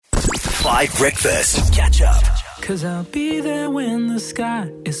5 Breakfast. Catch up. 'Cause I'll be there when the sky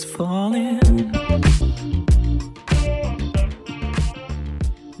is falling.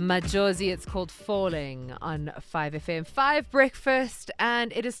 Majozi, it's called Falling on 5FM. 5 Breakfast,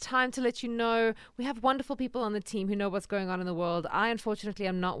 and it is time to let you know we have wonderful people on the team who know what's going on in the world. I, unfortunately,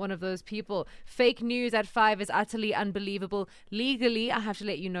 am not one of those people. Fake news at 5 is utterly unbelievable. Legally, I have to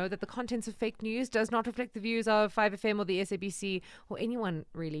let you know that the contents of fake news does not reflect the views of 5FM or the SABC or anyone,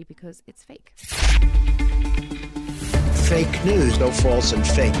 really, because it's fake. Fake news, no false and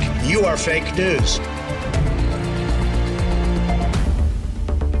fake. You are fake news.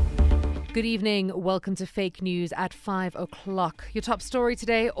 Good evening. Welcome to Fake News at 5 o'clock. Your top story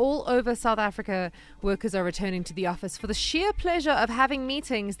today: all over South Africa, workers are returning to the office for the sheer pleasure of having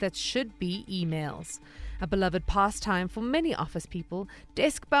meetings that should be emails. A beloved pastime for many office people,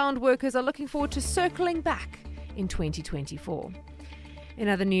 desk-bound workers are looking forward to circling back in 2024. In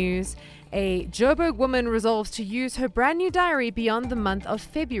other news, a Joburg woman resolves to use her brand new diary beyond the month of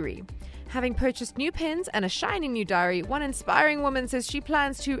February. Having purchased new pens and a shiny new diary, one inspiring woman says she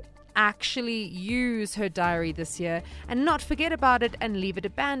plans to actually use her diary this year and not forget about it and leave it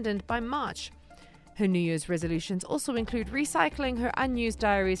abandoned by March. Her New Year's resolutions also include recycling her unused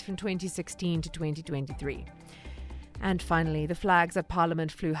diaries from 2016 to 2023. And finally, the flags at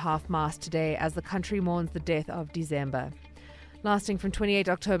Parliament flew half-mast today as the country mourns the death of December. Lasting from 28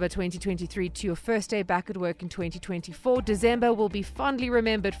 October 2023 to your first day back at work in 2024, December will be fondly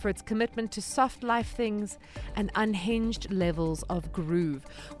remembered for its commitment to soft life things and unhinged levels of groove.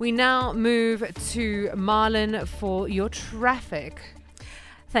 We now move to Marlon for your traffic.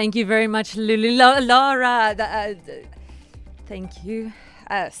 Thank you very much, Laura. Thank you.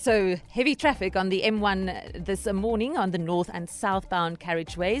 So heavy traffic on the M1 this morning on the north and southbound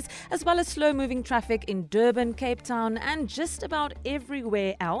carriageways, as well as slow-moving traffic in Durban, Cape Town, and just about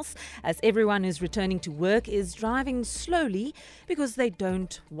everywhere else, as everyone who's returning to work is driving slowly because they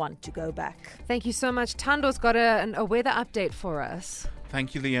don't want to go back. Thank you so much. Tando's got a weather update for us.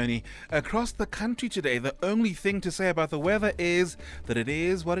 Thank you, Leonie. Across the country today, the only thing to say about the weather is that it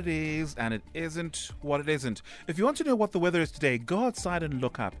is what it is and it isn't what it isn't. If you want to know what the weather is today, go outside and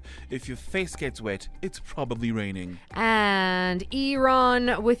look up. If your face gets wet, it's probably raining. And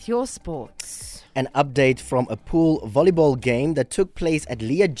Iran with your sports. An update from a pool volleyball game that took place at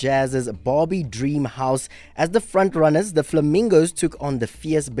Leah Jazz's Barbie Dream House as the frontrunners, the Flamingos, took on the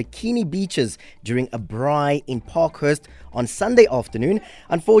fierce Bikini Beaches during a braai in Parkhurst on Sunday afternoon.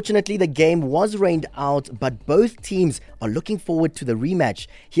 Unfortunately, the game was rained out, but both teams are looking forward to the rematch.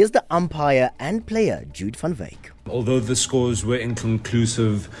 Here's the umpire and player, Jude van Wyk. Although the scores were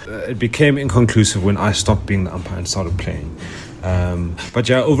inconclusive, it became inconclusive when I stopped being the umpire and started playing. But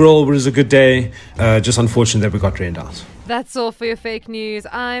yeah, overall it was a good day. Just unfortunate that we got rained out. That's all for your fake news.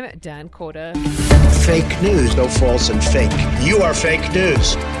 I'm Dan Corder. Fake news, no false and fake. You are fake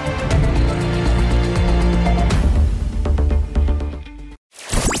news.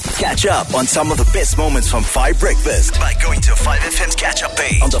 Catch up on some of the best moments from 5 Breakfast by going to 5FM's catch-up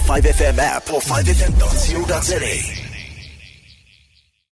page on the 5FM app or 5FM.co.za.